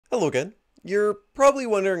Hello again. You're probably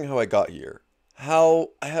wondering how I got here. How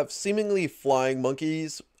I have seemingly flying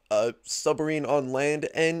monkeys, a submarine on land,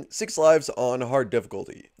 and 6 lives on hard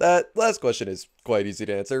difficulty. That last question is quite easy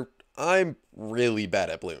to answer. I'm really bad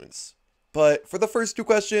at balloons. But for the first two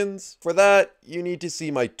questions, for that, you need to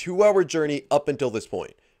see my 2-hour journey up until this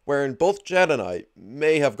point, wherein both Chad and I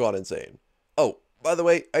may have gone insane. Oh, by the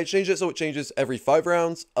way, I changed it so it changes every 5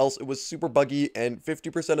 rounds, else it was super buggy and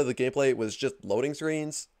 50% of the gameplay was just loading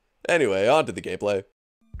screens. Anyway, on to the gameplay.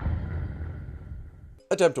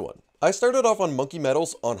 Attempt 1. I started off on Monkey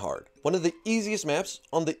Meadows on hard, one of the easiest maps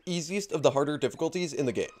on the easiest of the harder difficulties in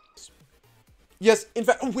the game. Yes, in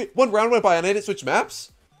fact, oh wait, 1 round went by and I didn't switch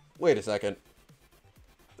maps? Wait a second.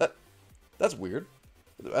 That's weird.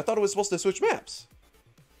 I thought it was supposed to switch maps.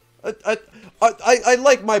 I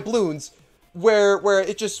like my balloons where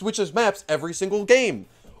it just switches maps every single game.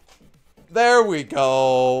 There we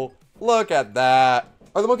go. Look at that.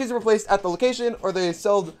 Are the monkeys replaced at the location, or are they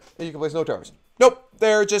sold and you can place no towers? Nope,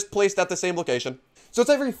 they're just placed at the same location. So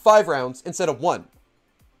it's every 5 rounds instead of 1.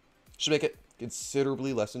 Should make it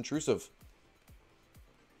considerably less intrusive.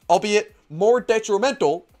 Albeit more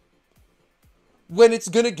detrimental when it's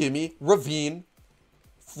gonna give me Ravine,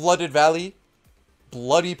 Flooded Valley,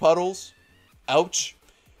 Bloody Puddles. Ouch.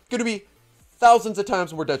 Gonna be thousands of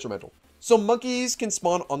times more detrimental. So monkeys can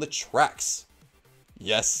spawn on the tracks.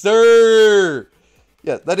 Yes, sir!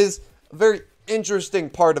 Yeah, that is a very interesting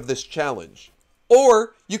part of this challenge.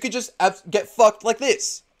 Or you could just get fucked like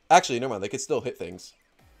this. Actually, never mind, they could still hit things.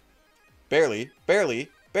 Barely.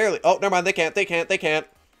 Oh, never mind, they can't.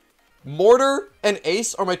 Mortar and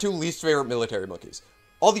Ace are my 2 least favorite military monkeys.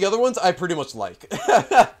 All the other ones I pretty much like. Look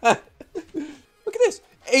at this.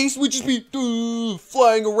 Ace would just be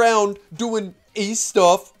flying around doing Ace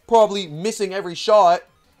stuff, probably missing every shot.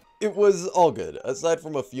 It was all good, aside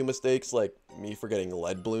from a few mistakes like me forgetting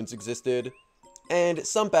lead balloons existed, and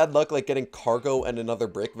some bad luck like getting cargo and another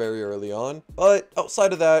brick very early on, but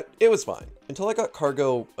outside of that, it was fine, until I got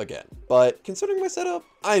cargo again. But considering my setup,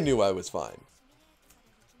 I knew I was fine.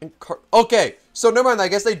 And okay, so never mind, I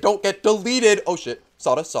guess they don't get deleted. Oh shit,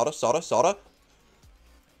 Soda.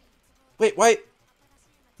 Wait, why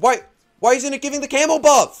isn't it giving the camo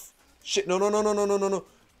buff? Shit, no.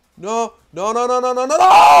 No!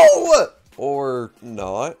 Or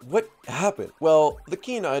not. What happened? Well, the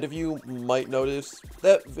keen-eyed of you might notice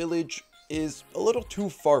that village is a little too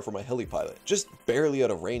far for my heli pilot. Just barely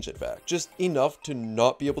out of range, in fact. Just enough to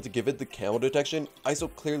not be able to give it the camo detection I so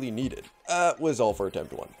clearly needed. That was all for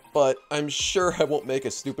attempt 1. But I'm sure I won't make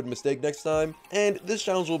a stupid mistake next time, and this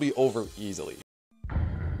challenge will be over easily.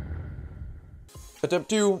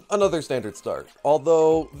 Attempt 2, another standard start.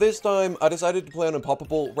 Although, this time, I decided to play on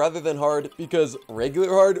Unpoppable rather than hard because regular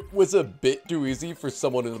hard was a bit too easy for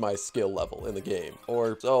someone with my skill level in the game.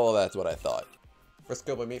 Or, so that's what I thought. First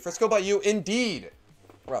kill by me, first kill by you, indeed!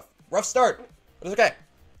 Rough start, but it's okay.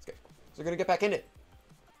 It's okay, so we're gonna get back in it.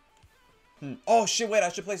 Oh shit, wait, I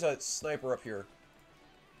should place a sniper up here.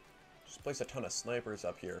 Just place a ton of snipers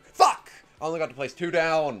up here. Fuck! I only got to place 2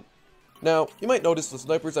 down. Now, you might notice the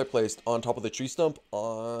snipers I placed on top of the tree stump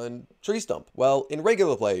on tree stump. Well, in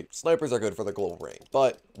regular play, snipers are good for the global range,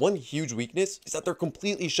 but one huge weakness is that they're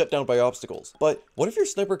completely shut down by obstacles. But what if your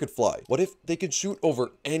sniper could fly? What if they could shoot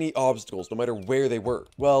over any obstacles, no matter where they were?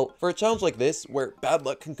 Well, for a challenge like this, where bad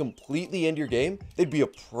luck can completely end your game, they'd be a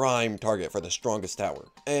prime target for the strongest tower.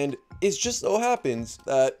 And it just so happens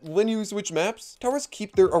that when you switch maps, towers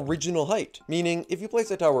keep their original height. Meaning, if you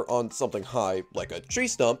place a tower on something high, like a tree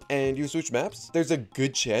stump, and you switch maps, there's a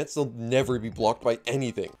good chance they'll never be blocked by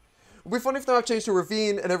anything. It would be funny if the map changed to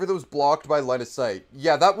Ravine and everything was blocked by line of sight.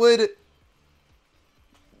 Yeah, that would...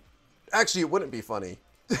 Actually, it wouldn't be funny,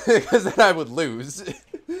 because then I would lose. If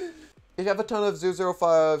you have a ton of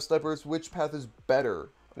 005 snipers, which path is better?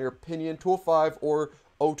 In your opinion, 205 or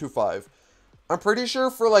 025? I'm pretty sure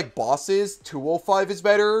for, like, bosses, 205 is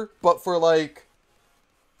better, but for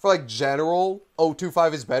general,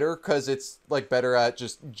 025 is better, because it's, like, better at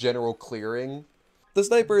just general clearing. The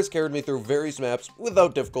sniper has carried me through various maps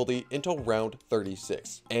without difficulty until round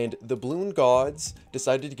 36, and the balloon gods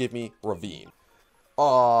decided to give me Ravine. Oh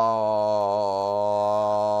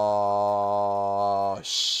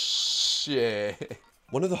shit.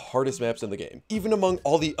 one of the hardest maps in the game, even among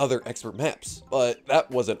all the other expert maps. But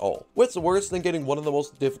that wasn't all. What's worse than getting one of the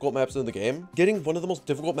most difficult maps in the game? Getting one of the most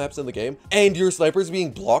difficult maps in the game, and your snipers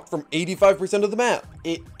being blocked from 85% of the map.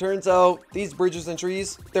 It turns out these bridges and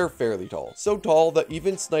trees, they're fairly tall. So tall that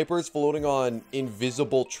even snipers floating on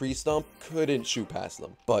invisible tree stump couldn't shoot past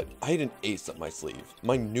them. But I had an ace up my sleeve.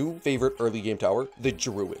 My new favorite early game tower, the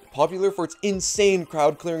Druid. Popular for its insane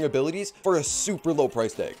crowd clearing abilities for a super low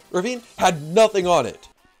price tag. Ravine had nothing on it.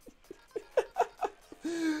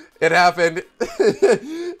 It happened.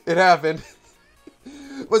 It happened.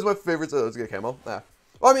 What's my favorite? Let's get camo. Well,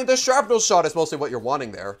 I mean, the shrapnel shot is mostly what you're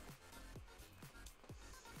wanting there.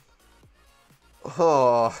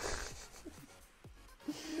 Oh.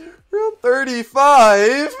 Round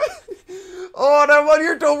 35. Oh, and I'm on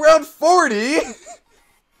here till round 40.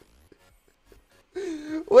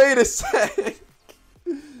 Wait a sec.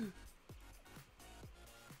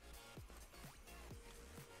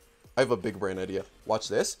 I have a big brain idea. Watch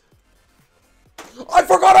this. I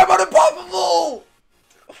forgot I'm unpoppable!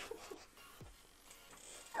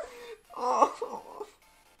 Oh.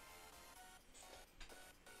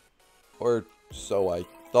 Or so I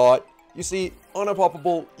thought. You see, on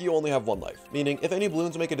Unpoppable, you only have one life, meaning if any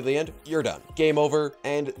balloons make it to the end, you're done. Game over,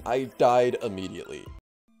 and I died immediately.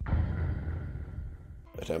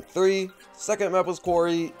 Attempt 3, second map was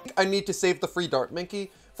Quarry. I need to save the free Dart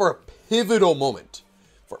Minky for a pivotal moment.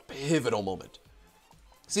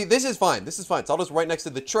 See, this is fine, Sawdust right next to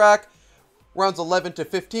the track. Rounds 11 to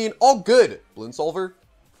 15, all good. Balloon Solver.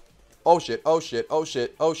 Oh shit, oh shit, oh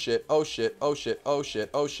shit, oh shit, oh shit, oh shit, oh shit,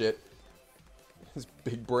 oh shit. His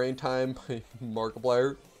big brain time by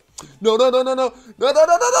Markiplier. No, no, no, no, no, no, no, no,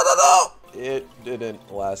 no, no, no, no! It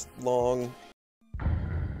didn't last long.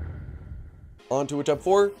 On to attempt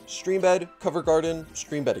 4, Stream Bed, Cover Garden,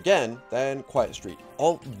 Stream Bed again, then Quiet Street.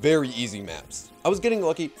 All very easy maps. I was getting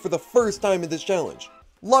lucky for the first time in this challenge.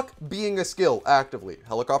 Luck being a skill actively.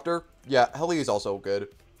 Helicopter, yeah, heli is also good.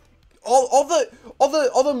 All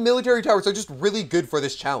the military towers are just really good for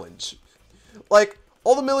this challenge. Like,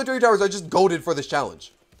 all the military towers are just goated for this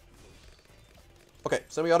challenge. Okay,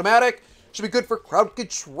 semi-automatic should be good for crowd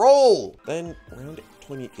control. Then round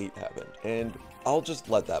 28 happened, and I'll just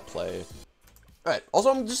let that play. Alright, also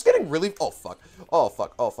I'm just getting really, oh fuck, oh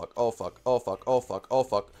fuck, oh fuck, oh fuck, oh fuck, oh fuck, oh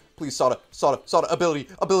fuck. Please, Soda, ability,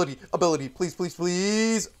 please, please,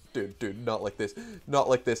 please. Dude, not like this, not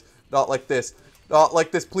like this, not like this, not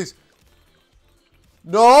like this, please.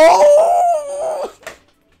 No!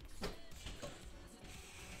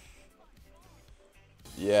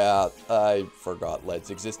 Yeah, I forgot leads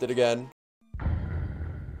existed again.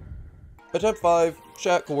 Attempt 5,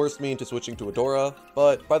 chat coerced me into switching to Adora,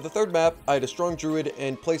 but by the third map, I had a strong druid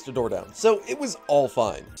and placed a door down, so it was all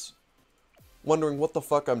fine. Wondering what the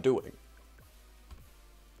fuck I'm doing.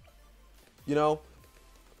 You know?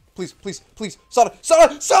 Please, please, please, Soda!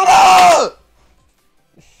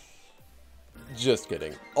 Just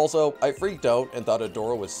kidding. Also, I freaked out and thought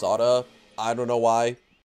Adora was Soda. I don't know why.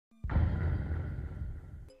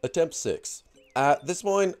 Attempt 6. At this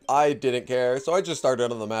point, I didn't care, so I just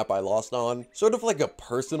started on the map I lost on. Sort of like a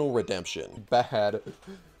personal redemption. Bad.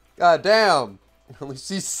 God damn. Let me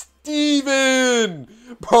see Steven!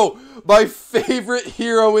 Bro, my favorite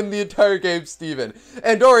hero in the entire game, Steven.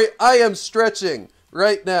 And Dory, I am stretching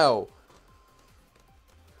right now.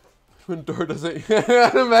 When Dora doesn't,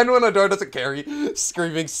 man, when a door doesn't carry,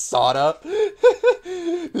 screaming Soda.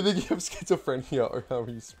 You think you have schizophrenia or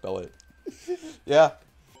however you spell it. Yeah.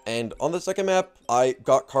 And on the second map, I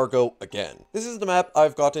got cargo again. This is the map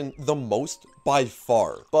I've gotten the most by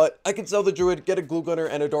far, but I could sell the druid, get a glue gunner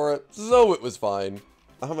and a Dora, so it was fine.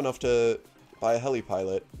 I have enough to buy a heli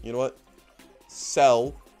pilot. You know what?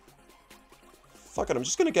 Sell. Fuck it, I'm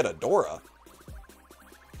just gonna get a Dora.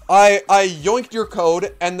 I yoinked your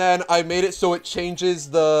code and then I made it so it changes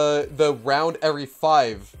the round every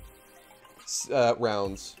 5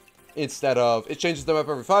 rounds. Instead of, it changes them up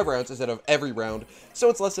every 5 rounds instead of every round, so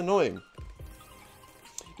it's less annoying.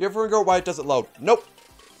 Do you ever wonder why it doesn't load? Nope.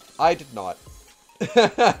 I did not.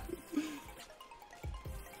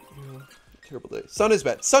 Terrible day. Sun is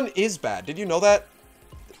bad. Sun is bad. Did you know that?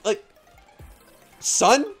 Like,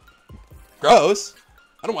 sun? Gross.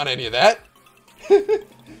 I don't want any of that. I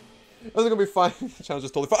was gonna be fine. The challenge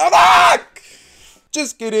is totally fine. Ah!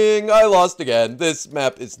 Just kidding. I lost again. This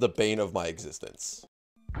map is the bane of my existence.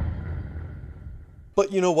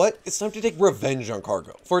 But you know what? It's time to take revenge on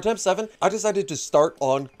cargo. For attempt 7, I decided to start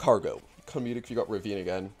on cargo. Comedic if you got Ravine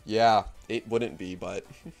again. Yeah, it wouldn't be, but...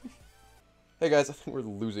 Hey guys, I think we're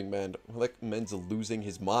losing men. Like, men's losing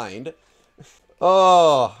his mind.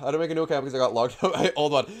 Oh, I had to make a new account because I got logged out.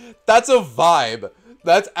 Hold on. That's a vibe.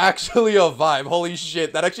 That's actually a vibe. Holy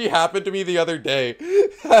shit. That actually happened to me the other day.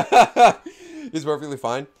 It's perfectly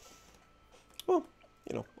fine. Well,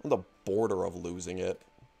 you know, on the border of losing it.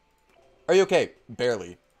 Are you okay?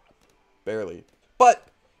 Barely. Barely. But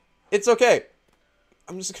it's okay.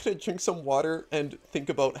 I'm just gonna drink some water and think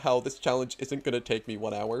about how this challenge isn't gonna take me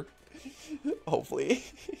 1 hour. Hopefully.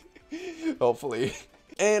 Hopefully.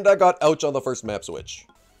 And I got ouch on the first map switch.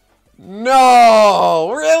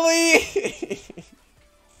 No! Really?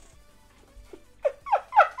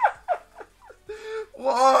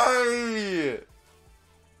 Why?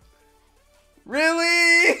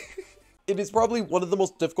 Really? It is probably one of the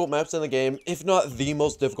most difficult maps in the game, if not the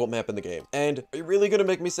most difficult map in the game. And are you really gonna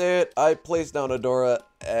make me say it? I placed down Adora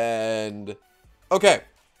and... Okay.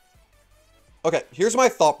 Okay, here's my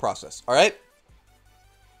thought process, alright?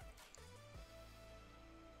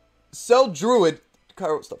 Sell Druid...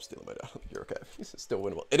 Cairo, stop stealing my data. You're okay. This is still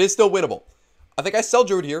winnable. It is still winnable. I think I sell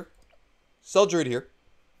Druid here. Sell Druid here.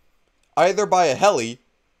 I either buy a Heli,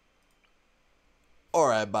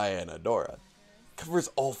 or I buy an Adora. Covers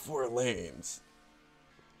all 4 lanes.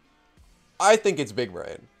 I think it's big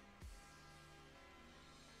brain.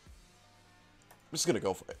 I'm just gonna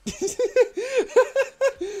go for it.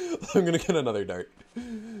 I'm gonna get another dart.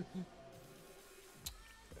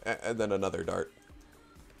 And then another dart.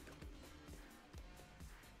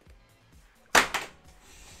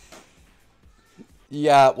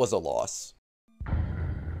 Yeah, it was a loss.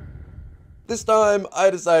 This time, I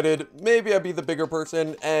decided maybe I'd be the bigger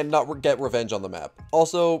person and not get revenge on the map.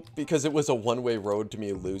 Also, because it was a one-way road to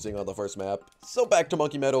me losing on the first map. So back to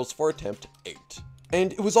Monkey Meadows for attempt 8.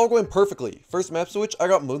 And it was all going perfectly. First map switch, I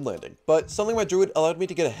got moon landing. But something my druid allowed me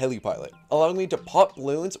to get a heli pilot, allowing me to pop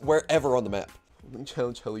balloons wherever on the map.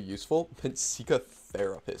 Challenge heli useful? Then seek a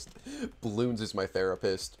therapist. Bloons is my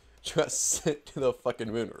therapist. Just sent to the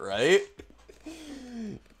fucking moon, right?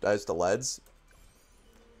 Dies to leads.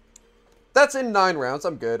 That's in 9 rounds.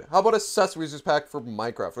 I'm good. How about a sus resource pack for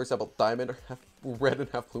Minecraft? For example, diamond or half red and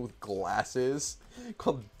half blue with glasses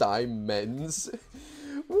called diamonds.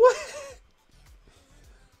 What?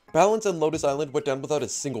 Balance and Lotus Island went down without a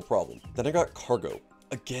single problem. Then I got cargo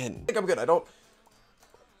again. I think I'm good. I don't.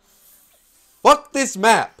 Fuck this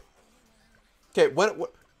map. Okay, when?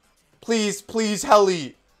 Please, please,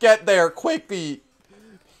 heli, get there quickly.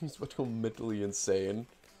 He's much more mentally insane.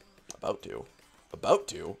 About to. About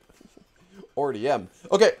to. Already am.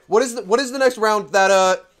 Okay, what is the next round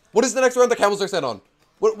that what is the next round that camels are set on?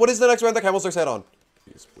 What is the next round that camels are set on?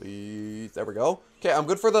 Please, please. There we go. Okay, I'm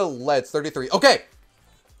good for the leads. 33. Okay.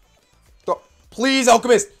 Please,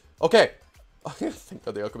 Alchemist. Okay. I think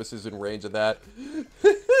that the Alchemist is in range of that.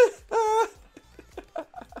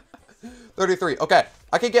 33. Okay.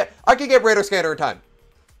 I can get Radar Scanner in time.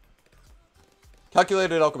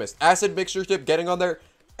 Calculated Alchemist. Acid mixture tip getting on there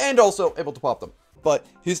and also able to pop them. But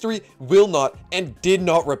history will not and did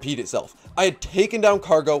not repeat itself. I had taken down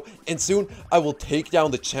cargo, and soon I will take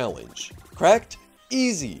down the challenge. Cracked?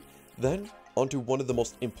 Easy. Then, onto one of the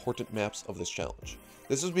most important maps of this challenge.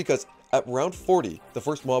 This was because at round 40, the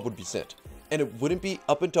first mob would be sent, and it wouldn't be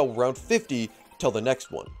up until round 50 till the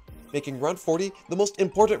next one, making round 40 the most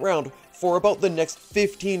important round for about the next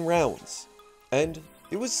 15 rounds. And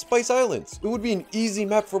it was Spice Islands. It would be an easy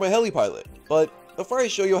map for my heli pilot, but before I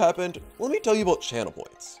show you what happened, let me tell you about channel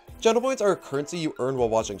points. Channel points are a currency you earn while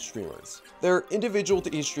watching streamers. They're individual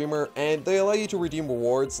to each streamer, and they allow you to redeem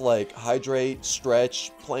rewards like hydrate,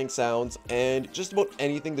 stretch, playing sounds, and just about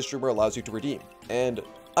anything the streamer allows you to redeem. And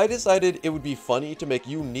I decided it would be funny to make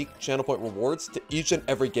unique channel point rewards to each and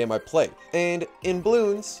every game I play. And in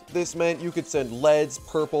Bloons, this meant you could send leads,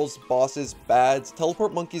 purples, bosses, bads,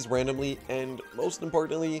 teleport monkeys randomly, and most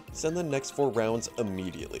importantly, send the next 4 rounds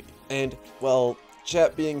immediately. And, well,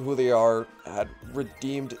 chat being who they are, had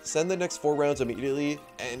redeemed send the next 4 rounds immediately,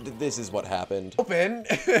 and this is what happened. Open!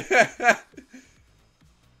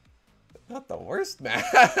 Not the worst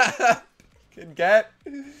map could get.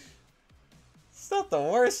 It's not the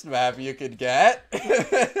worst map you could get.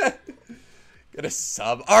 Get a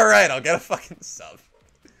sub. Alright, I'll get a fucking sub.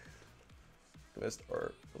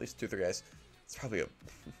 Or at least 2 or 3 guys. It's probably a...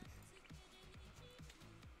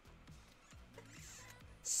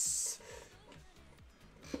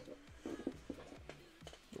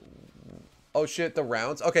 Oh shit, the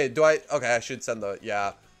rounds? Okay, okay, I should send the...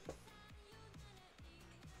 Yeah.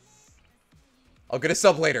 I'll get a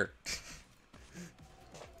sub later.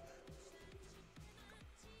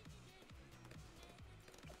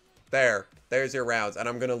 There's your rounds, and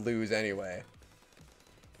I'm gonna lose anyway.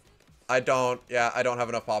 I don't have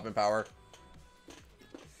enough popping power.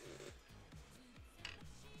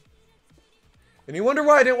 And you wonder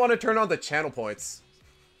why I didn't want to turn on the channel points.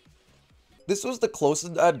 This was the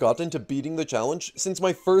closest I'd gotten to beating the challenge since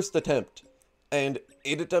my first attempt. And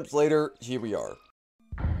 8 attempts later, here we are.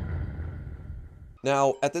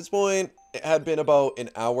 Now, at this point, it had been about an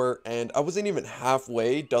hour and I wasn't even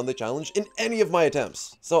halfway done the challenge in any of my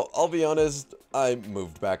attempts. So I'll be honest, I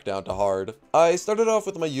moved back down to hard. I started off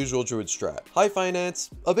with my usual druid strat. High finance,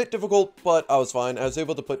 a bit difficult, but I was fine. I was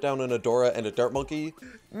able to put down an Adora and a Dart Monkey.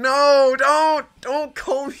 No, don't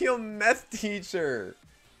call me a meth teacher.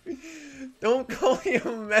 Don't call me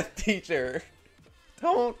a meth teacher.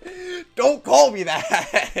 Don't call me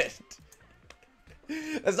that.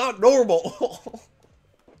 That's not normal.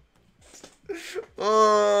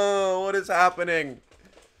 Oh, what is happening?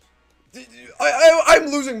 I'm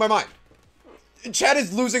losing my mind. Chat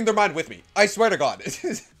is losing their mind with me. I swear to God.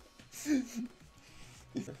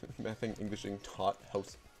 Mathing, Englishing, taught,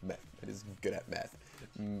 house, math. It is good at math.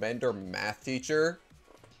 Mender math teacher.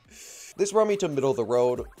 This brought me to middle of the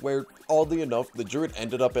road, where, oddly enough, the druid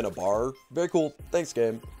ended up in a bar. Very cool, thanks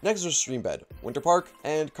game. Next was Stream Bed, Winter Park,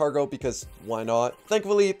 and Cargo because why not?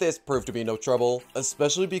 Thankfully, this proved to be no trouble,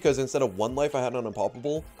 especially because instead of 1 life I had on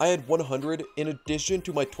Unpoppable, I had 100 in addition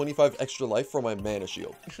to my 25 extra life from my mana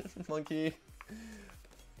shield. Monkey.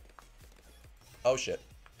 Oh shit.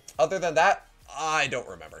 Other than that, I don't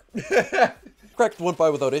remember. Cracked 1 by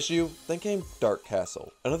without issue, then came Dark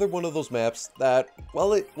Castle. Another one of those maps that,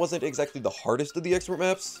 while it wasn't exactly the hardest of the expert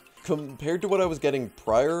maps, compared to what I was getting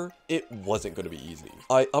prior, it wasn't going to be easy.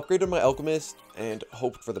 I upgraded my Alchemist and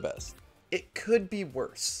hoped for the best. It could be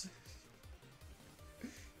worse.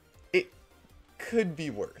 It could be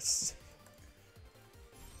worse.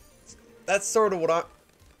 That's sort of what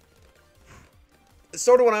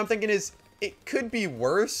I'm thinking is, it could be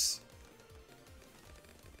worse.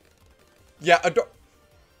 Yeah, that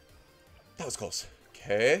was close.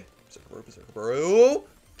 Okay. Berserker Brew.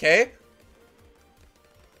 Okay.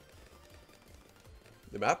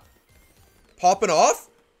 The map. Popping off.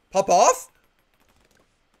 Pop off.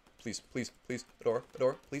 Please, please, please.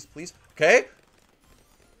 Adora, please, please. Okay.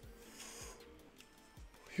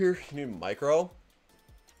 Here, you need micro.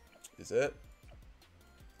 Is it?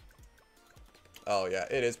 Oh, yeah,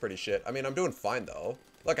 it is pretty shit. I mean, I'm doing fine, though.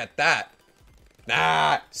 Look at that.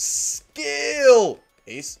 Nah, skill.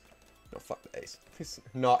 Ace. No, fuck the ace.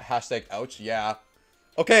 Not hashtag ouch. Yeah.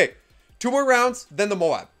 Okay. 2 more rounds, then the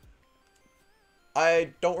Moab. I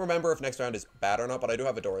don't remember if next round is bad or not, but I do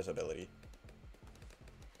have Adora's ability.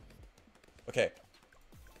 Okay.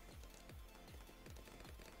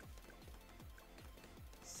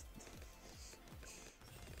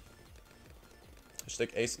 Hashtag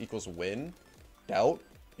ace equals win. Doubt.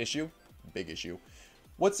 Issue. Big issue.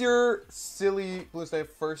 What's your silly Bloons name?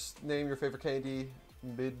 First name, your favorite candy,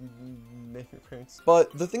 mid-name your parents?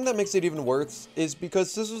 But the thing that makes it even worse is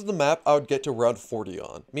because this was the map I would get to round 40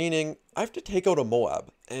 on, meaning I have to take out a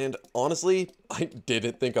Moab. And honestly, I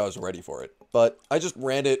didn't think I was ready for it, but I just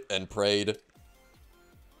ran it and prayed.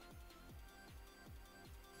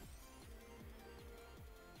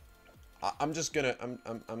 I'm just gonna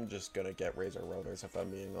get Razor Rotors if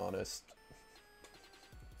I'm being honest.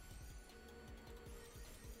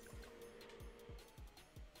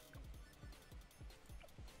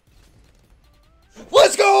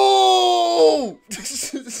 Let's go!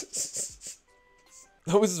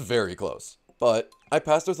 That was very close, but I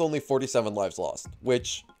passed with only 47 lives lost,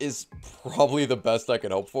 which is probably the best I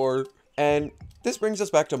can hope for. And this brings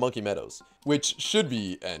us back to Monkey Meadows, which should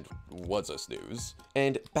be, and was a snooze,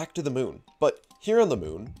 and back to the moon. But here on the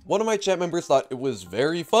moon, one of my chat members thought it was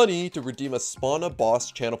very funny to redeem a Spawn a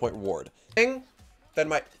Boss channel point reward. Then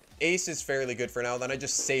my ace is fairly good for now, then I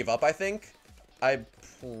just save up, I think. I'm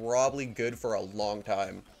probably good for a long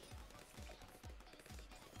time.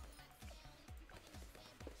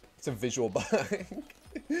 It's a visual bug.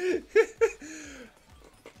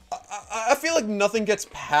 I feel like nothing gets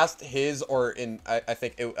past his, or in I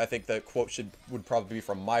think the quote would probably be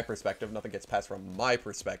from my perspective. Nothing gets past from my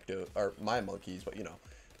perspective or my monkeys, but you know,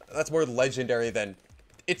 that's more legendary than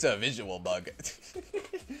it's a visual bug.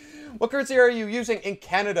 What currency are you using in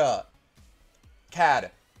Canada? CAD.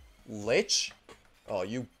 Lich? Oh,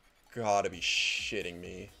 you gotta be shitting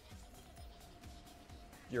me.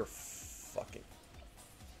 You're fucking...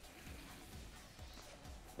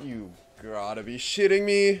 You gotta be shitting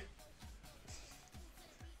me.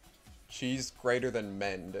 Cheese greater than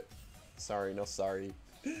mend. Sorry, no sorry.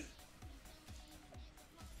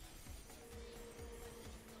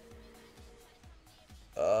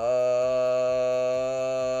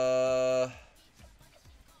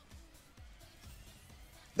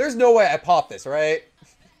 There's no way I pop this, right?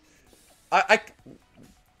 I...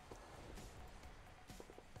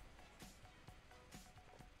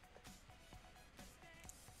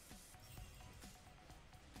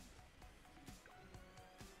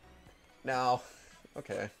 now.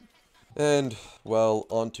 Okay. And, well,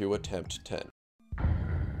 on to attempt 10.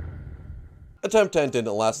 Attempt 10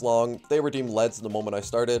 didn't last long. They redeemed leads the moment I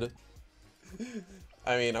started.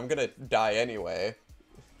 I mean, I'm gonna die anyway.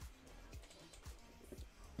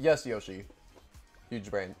 Yes, Yoshi.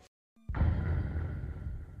 Huge brain.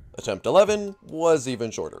 Attempt 11 was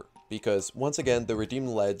even shorter, because once again, the redeemed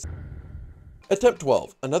leads. Attempt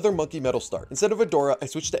 12, another monkey metal start. Instead of Adora, I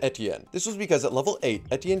switched to Etienne. This was because at level 8,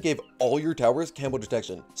 Etienne gave all your towers camo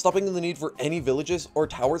detection, stopping the need for any villages or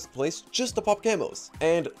towers placed just to pop camos.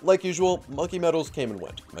 And like usual, monkey metals came and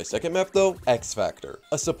went. My second map though, X Factor.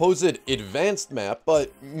 A supposed advanced map,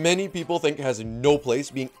 but many people think it has no place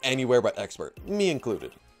being anywhere but expert, me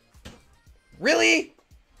included. Really?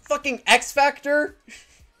 Fucking X Factor?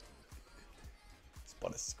 It's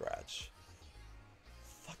but a scratch.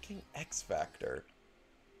 Fucking X Factor.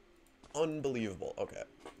 Unbelievable. Okay.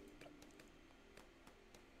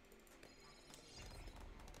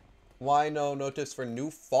 Why no notice for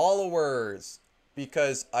new followers?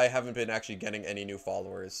 Because I haven't been actually getting any new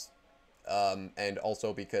followers. And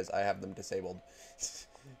also because I have them disabled.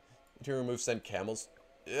 To remove send camels.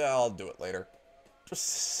 Yeah, I'll do it later.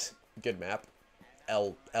 Good map.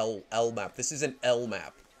 L map. This is an L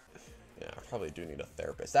map. Yeah, I probably do need a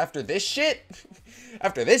therapist. After this shit?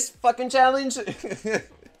 After this fucking challenge?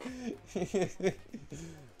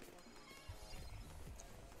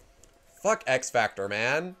 Fuck X Factor,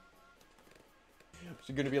 man.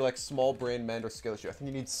 She's gonna be like small brain man or skill issue. I think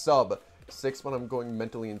you need sub 6 when I'm going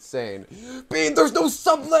mentally insane. Bean, there's no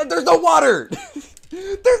sub, there's no water!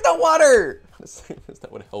 There's no water!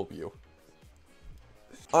 That would help you.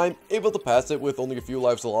 I'm able to pass it with only a few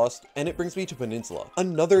lives lost, and it brings me to Peninsula.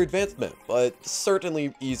 Another advanced map, but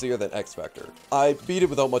certainly easier than X Factor. I beat it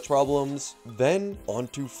without much problems, then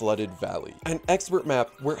onto Flooded Valley. An expert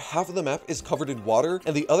map where half of the map is covered in water,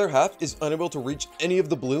 and the other half is unable to reach any of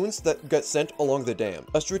the balloons that get sent along the dam.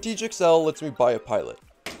 A strategic sell lets me buy a pilot.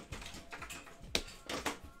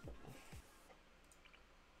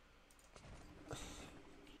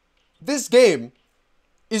 This game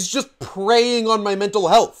is just preying on my mental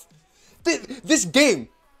health. This game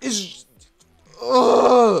is...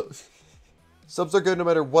 Subs are good no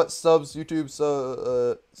matter what subs, YouTube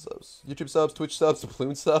subs, Twitch subs,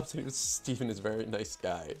 Bloons subs. Steven is a very nice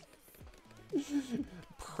guy.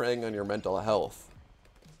 Preying on your mental health.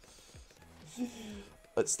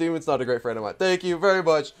 But Steven's not a great friend of mine. Thank you very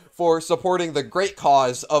much for supporting the great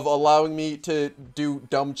cause of allowing me to do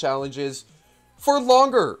dumb challenges for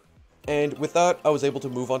longer. And with that, I was able to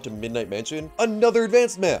move on to Midnight Mansion, another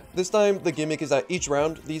advanced map. This time, the gimmick is that each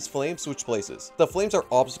round, these flames switch places. The flames are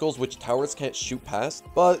obstacles which towers can't shoot past,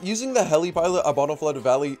 but using the heli pilot I bought on Flooded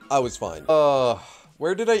Valley, I was fine.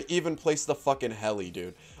 Where did I even place the fucking heli,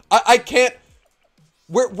 dude? I can't...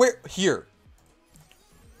 Where? Here.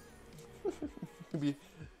 Be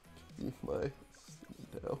my...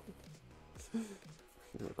 No.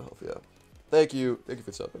 Yeah. Thank you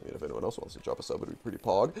for subbing. I mean, if anyone else wants to drop a sub, it'd be pretty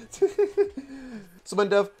pog. So,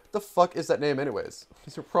 Mendev, the fuck is that name, anyways?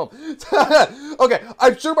 What's your problem? Okay,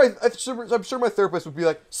 I'm sure my therapist would be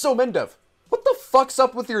like, so Mendev, what the fuck's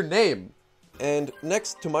up with your name? And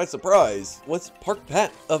next, to my surprise, was Park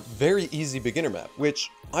Pat, a very easy beginner map,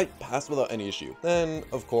 which I passed without any issue. Then,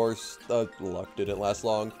 of course, the luck didn't last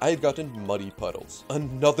long. I had gotten Muddy Puddles,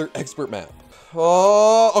 another expert map.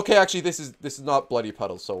 Oh, okay, actually, this is not Bloody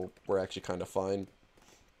Puddles, so we're actually kind of fine.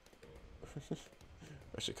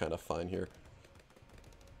 Actually kind of fine here.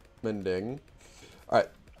 Mending. Alright,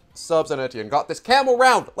 subs and Etienne got this camel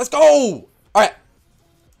round. Let's go! Alright.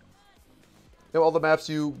 Now all the maps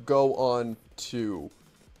you go on to.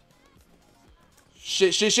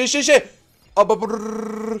 Shit.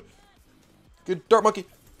 Good dart monkey.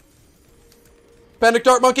 Panic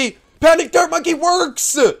dart monkey. Panic dart monkey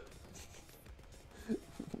works!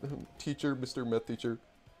 Teacher, Mr. Meth teacher.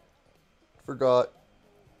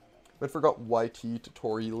 I forgot YT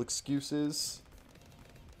tutorial excuses.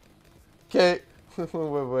 Okay. Wait.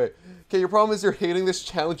 Okay, your problem is you're hating this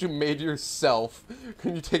challenge you made yourself.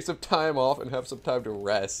 Can you take some time off and have some time to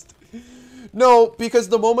rest? No, because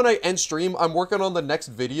the moment I end stream, I'm working on the next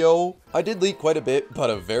video. I did leak quite a bit, but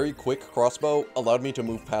a very quick crossbow allowed me to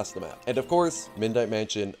move past the map. And of course, Midnight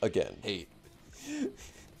Mansion again. Hate.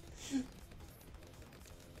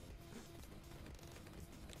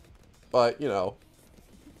 But, you know,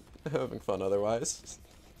 having fun otherwise.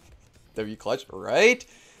 W clutch, right?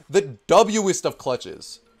 The West of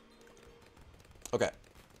clutches. Okay.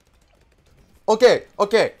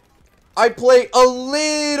 I play a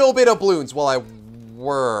little bit of Bloons while I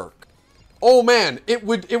work. Oh man, it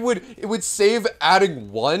would save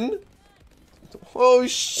adding one? Oh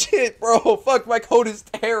shit, bro. Fuck, my code is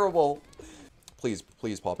terrible. Please,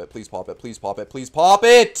 please pop it. Please pop it. Please pop it. Please pop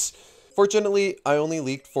it. Fortunately, I only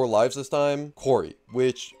leaked 4 lives this time. Quarry,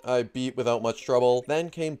 which I beat without much trouble. Then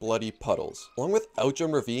came Bloody Puddles. Along with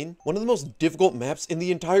Outjump Ravine, one of the most difficult maps in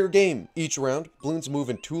the entire game. Each round, balloons move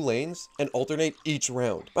in 2 lanes and alternate each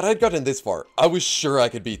round. But I'd gotten this far. I was sure I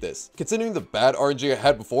could beat this. Considering the bad RNG I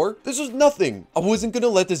had before, this was nothing. I wasn't gonna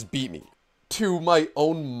let this beat me. To my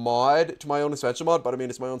own mod, to my own expansion mod, but I mean,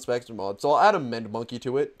 it's my own expansion mod, so I'll add a Mend Monkey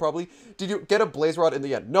to it, probably. Did you get a Blaze Rod in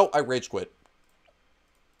the end? No, I rage quit.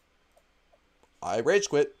 I rage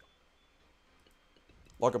quit.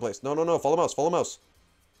 Lock in place. No, no, no, follow mouse, follow mouse.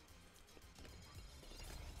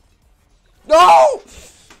 No!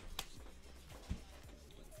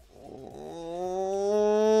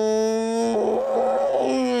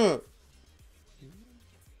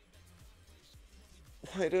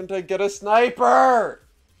 Why didn't I get a sniper?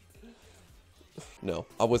 No,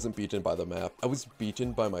 I wasn't beaten by the map. I was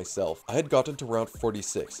beaten by myself. I had gotten to round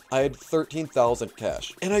 46. I had 13,000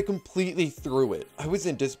 cash, and I completely threw it. I was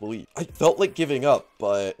in disbelief. I felt like giving up,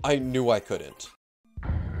 but I knew I couldn't.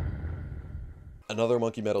 Another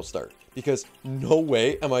Monkey Meadow start, because no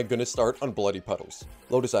way am I gonna start on Bloody Puddles.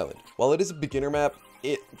 Lotus Island. While it is a beginner map,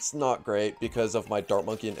 it's not great because of my Dart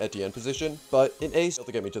Monkey and Etienne position, but in ace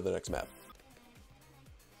to get me to the next map.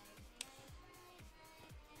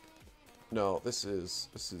 No, this is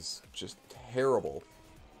just terrible.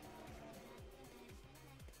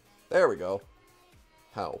 There we go.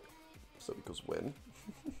 How? So it goes win.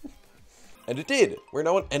 And it did! We're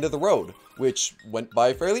now on End of the Road, which went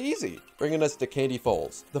by fairly easy, bringing us to Candy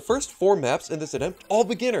Falls. The first 4 maps in this attempt, all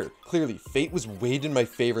beginner. Clearly, fate was weighed in my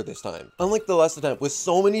favor this time. Unlike the last attempt, with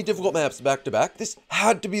so many difficult maps back to back, this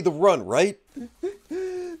had to be the run, right?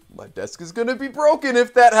 My desk is gonna be broken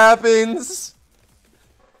if that happens!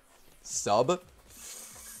 Sub.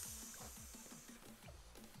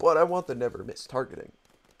 But I want the never miss targeting.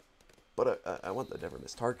 But I want the never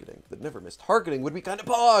miss targeting. The never miss targeting would be kind of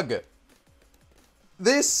pog!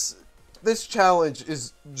 This challenge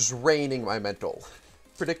is draining my mental.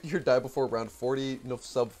 Predict your die before round 40. No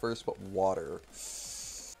sub first, but water.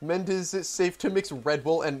 Mend is it safe to mix Red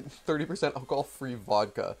Bull and 30% alcohol-free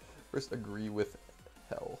vodka. First, agree with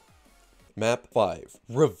hell. Map 5,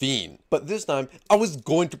 Ravine. But this time, I was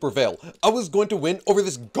going to prevail. I was going to win over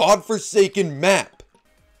this godforsaken map.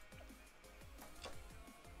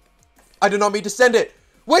 I did not mean to send it.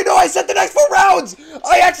 Wait, no, I sent the next 4 rounds!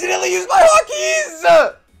 I accidentally used my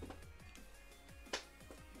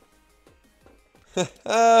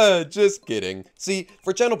hotkeys! Just kidding. See,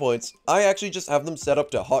 for channel points, I actually just have them set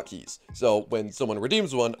up to hotkeys. So when someone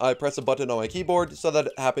redeems one, I press a button on my keyboard so that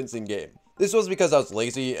it happens in game. This was because I was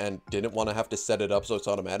lazy and didn't want to have to set it up so it's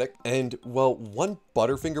automatic. And, well, one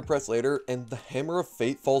Butterfinger press later, and the Hammer of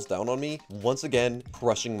Fate falls down on me, once again,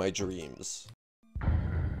 crushing my dreams.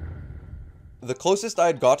 The closest I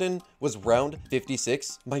had gotten was round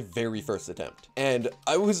 56, my very first attempt. And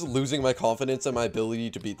I was losing my confidence in my ability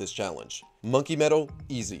to beat this challenge. Monkey Meadow,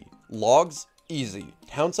 easy. Logs, easy.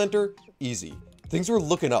 Town Center, easy. Things were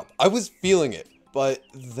looking up. I was feeling it. But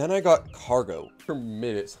then I got cargo per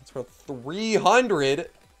minute. So it's around 300.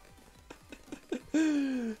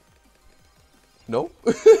 No?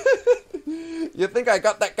 You think I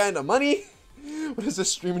got that kind of money? What is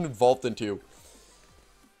this stream involved into?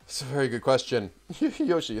 It's a very good question.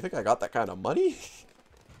 Yoshi, you think I got that kind of money?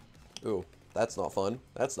 Ooh, that's not fun.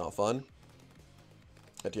 That's not fun.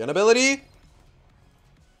 Etienne ability.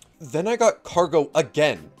 Then I got cargo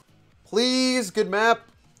again. Please, good map.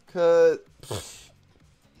 Okay,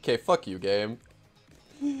 fuck you, game.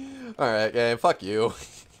 Alright, game, fuck you.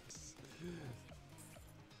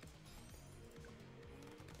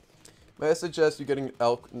 May I suggest you getting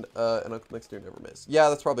elk and elk next to never miss? Yeah,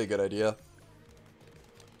 that's probably a good idea.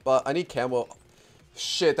 But I need camo.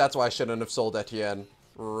 Shit, that's why I shouldn't have sold Etienne.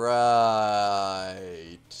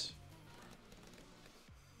 Right.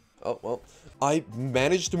 Oh, well. I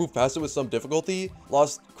managed to move past it with some difficulty,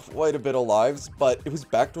 lost quite a bit of lives, but it was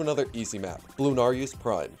back to another easy map, Bloonarius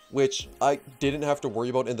Prime, which I didn't have to worry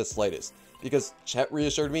about in the slightest, because chat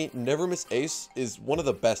reassured me Never Miss Ace is one of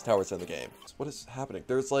the best towers in the game. What is happening?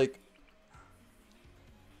 There's like...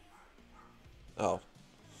 Oh.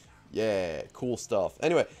 Yeah, cool stuff.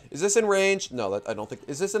 Anyway, is this in range? No, I don't think...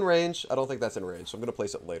 Is this in range? I don't think that's in range, so I'm gonna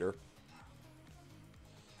place it later.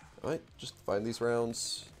 Alright, just find these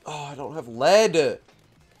rounds. Oh, I don't have lead!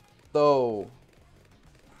 Though.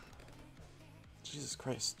 Jesus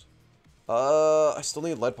Christ. I still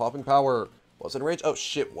need lead popping power. Was it in range? Oh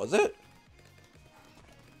shit, was it?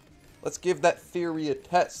 Let's give that theory a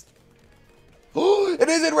test. Oh, it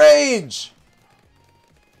is in range!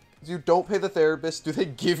 If you don't pay the therapist, do they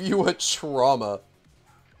give you a trauma?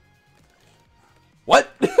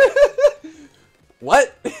 What?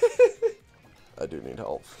 What? I do need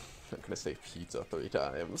help. I'm gonna say pizza 3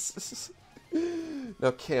 times.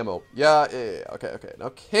 Now camo. Yeah. Okay. Now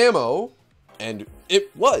camo. And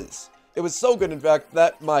it was so good, in fact,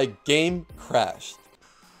 that my game crashed.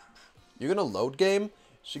 You're gonna load game?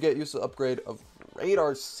 Should get used to the upgrade of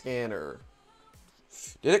radar scanner.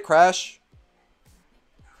 Did it crash?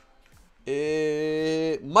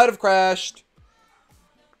 It might have crashed.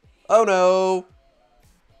 Oh no.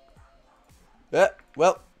 Yeah,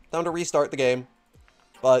 well, time to restart the game.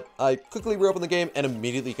 But I quickly reopened the game and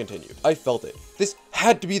immediately continued. I felt it. This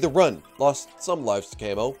had to be the run. Lost some lives to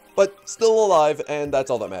camo, but still alive, and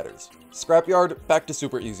that's all that matters. Scrapyard, back to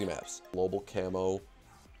super easy maps. Global camo.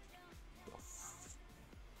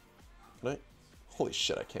 Can I? Holy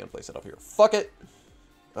shit, I can place it up here. Fuck it.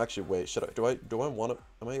 Actually, wait, should I? Do I want to?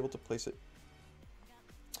 Am I able to place it?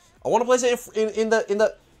 I want to place it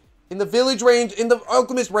in the village range, in the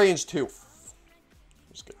alchemist range too.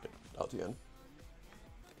 Just get it out the end.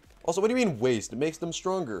 Also, what do you mean waste? It makes them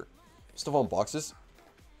stronger. Stuff on boxes.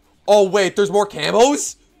 Oh wait, there's more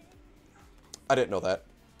camos? I didn't know that.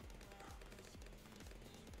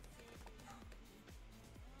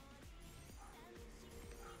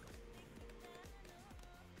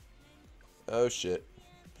 Oh shit.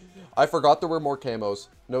 I forgot there were more camos.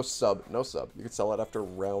 No sub. No sub. You could sell it after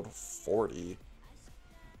round 40.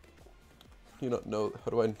 You don't know.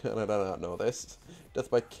 How do I not know this?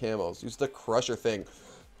 Death by camos. Use the crusher thing.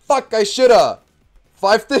 Fuck, I shoulda.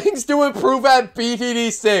 5 things to improve at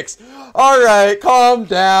BTD6. Alright, calm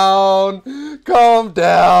down. Calm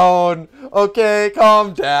down. Okay,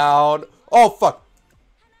 calm down. Oh, fuck.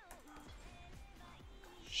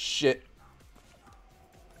 Shit.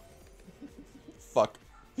 Fuck.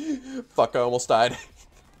 Fuck, I almost died.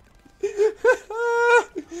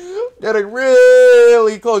 Getting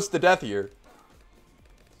really close to death here.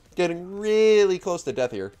 Getting really close to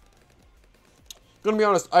death here. Gonna be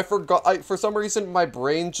honest, I forgot, for some reason, my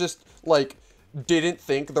brain just, like, didn't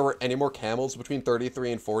think there were any more camels between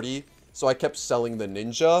 33 and 40, so I kept selling the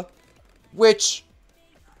ninja, which,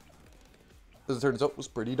 as it turns out, was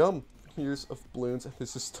pretty dumb. Years of balloons, and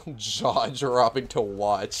this is still jaw-dropping to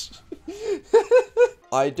watch.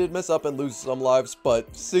 I did mess up and lose some lives,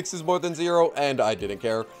 but 6 is more than 0, and I didn't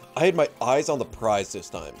care. I had my eyes on the prize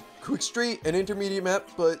this time. Quick Street, an intermediate map,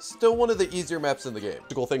 but still one of the easier maps in the game.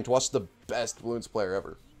 It's a cool thing to watch the best Bloons player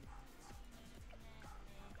ever.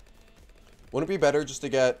 Wouldn't it be better just to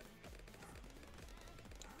get...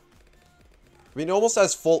 I mean, it almost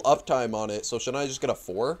has full uptime on it, so shouldn't I just get a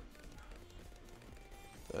 4?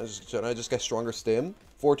 Shouldn't I just get stronger stim?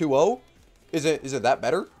 420? Is it that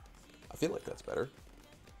better? I feel like that's better.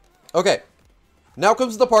 Okay. Now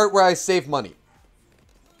comes the part where I save money.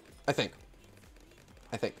 I think.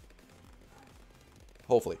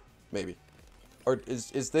 Hopefully. Maybe. Or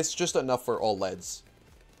is this just enough for all leads?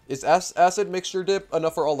 Is acid mixture dip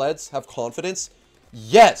enough for all leads? Have confidence?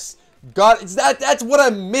 Yes! God, that's what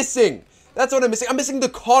I'm missing! That's what I'm missing. I'm missing the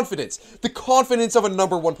confidence. The confidence of a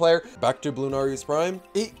 #1 player. Back to Bloonarius Prime.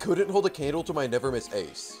 It couldn't hold a candle to my never miss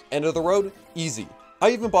ace. End of the road? Easy. I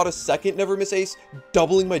even bought a second never miss ace,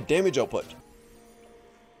 doubling my damage output.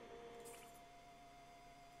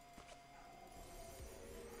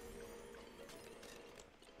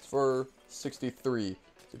 It's for 63.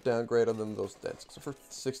 So downgrade on them those deads. So for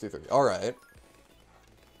 63. Alright.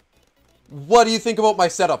 What do you think about my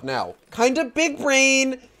setup now? Kinda big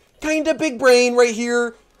brain! Kinda big brain right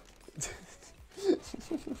here.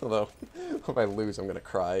 Although, if I lose, I'm gonna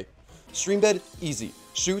cry. Stream bed, easy.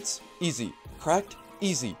 Shoots, easy. Cracked,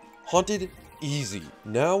 easy. Haunted, easy.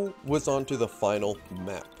 Now was on to the final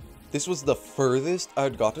map. This was the furthest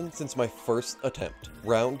I'd gotten since my first attempt.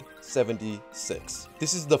 Round 76.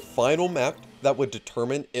 This is the final map that would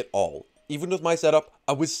determine it all. Even with my setup,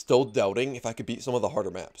 I was still doubting if I could beat some of the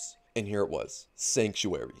harder maps. And here it was.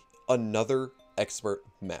 Sanctuary. Another expert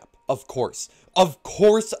map. Of course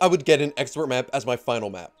I would get an expert map as my final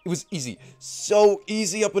map. It was easy. So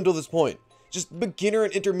easy up until this point. Just beginner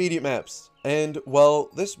and intermediate maps. And, well,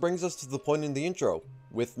 this brings us to the point in the intro.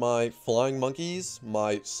 With my flying monkeys,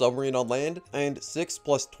 my submarine on land, and 6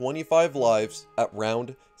 plus 25 lives at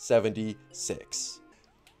round 76.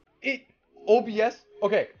 OBS?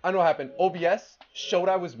 Okay, I know what happened. OBS showed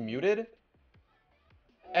I was muted.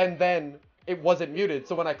 And then it wasn't muted.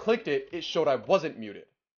 So when I clicked it, it showed I wasn't muted.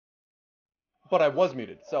 But I was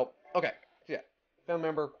muted. So, okay. So yeah. Family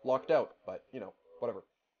member locked out. But, you know, whatever.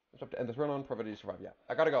 I have to end this run on. Probably survive. Yeah.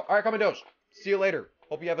 I gotta go. Alright, Commendosh. See you later.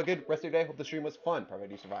 Hope you have a good rest of your day. Hope the stream was fun.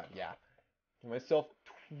 Probably survive. Yeah. Give myself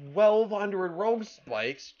 1,200 rogue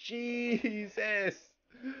spikes. Jesus.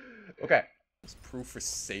 Okay. It's proof for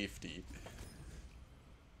safety.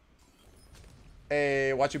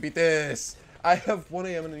 Hey, watch you beat this. I have 1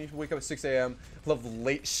 a.m. and I need to wake up at 6 a.m. Love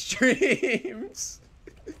late streams.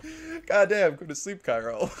 Goddamn, go to sleep,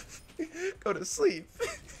 Cairo. Go to sleep.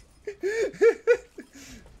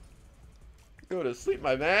 Go to sleep,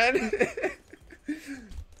 my man.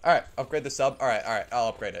 Alright, upgrade the sub. Alright, I'll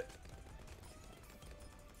upgrade it.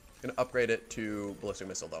 Gonna upgrade it to ballistic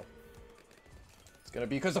missile, though. It's gonna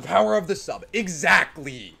be because the power of the sub.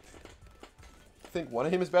 Exactly! I think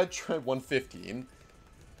 1 aim is bad. Try 115.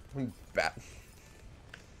 Bad.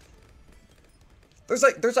 There's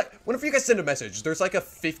like, whenever you guys send a message, there's like a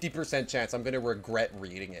 50% chance I'm gonna regret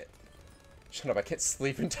reading it. Shut up, I can't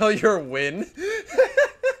sleep until your win.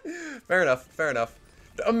 Fair enough, fair enough.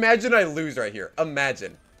 Imagine I lose right here.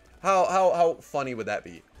 Imagine. How funny would that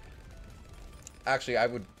be? Actually, I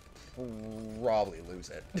would probably lose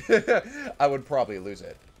it. I would probably lose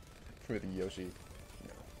it. With Yoshi.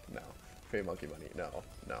 No. Pay monkey money. No.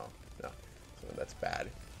 So that's bad.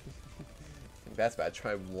 That's bad.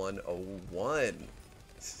 Try 101.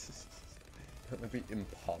 That would be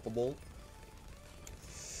impossible.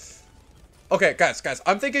 Okay, guys,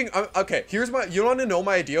 I'm thinking, okay, here's my, you want to know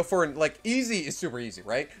my idea for, like, easy is super easy,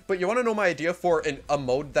 right? But you want to know my idea for a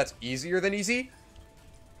mode that's easier than easy?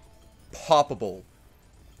 Poppable.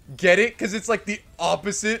 Get it? Because it's, like, the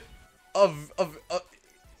opposite of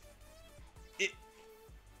it.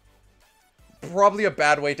 Probably a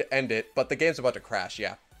bad way to end it, but the game's about to crash,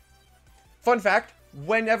 yeah. Fun fact,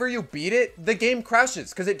 whenever you beat it, the game crashes,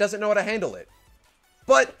 because it doesn't know how to handle it.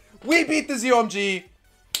 But, we beat the ZOMG!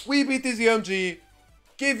 We beat the ZMG.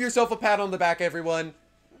 Give yourself a pat on the back, everyone.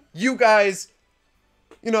 You guys,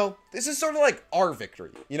 you know, this is sort of like our victory,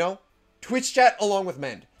 you know? Twitch chat along with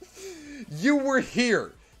Mend. You were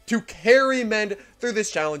here to carry Mend through this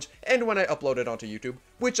challenge, and when I upload it onto YouTube,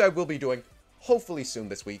 which I will be doing hopefully soon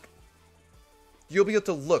this week, you'll be able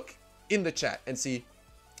to look in the chat and see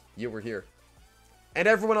you were here. And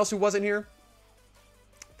everyone else who wasn't here,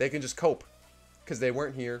 they can just cope, because they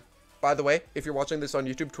weren't here. By the way, if you're watching this on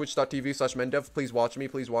YouTube, twitch.tv/mendev, please watch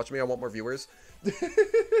me, I want more viewers.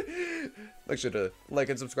 Make sure to like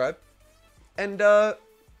and subscribe. And, well,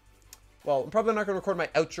 I'm probably not going to record my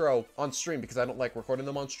outro on stream because I don't like recording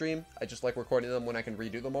them on stream. I just like recording them when I can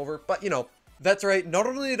redo them over. But, you know, that's right, not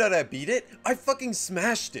only did I beat it, I fucking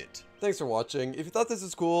smashed it. Thanks for watching. If you thought this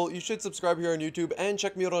was cool, you should subscribe here on YouTube and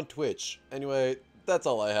check me out on Twitch. Anyway, that's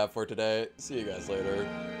all I have for today. See you guys later.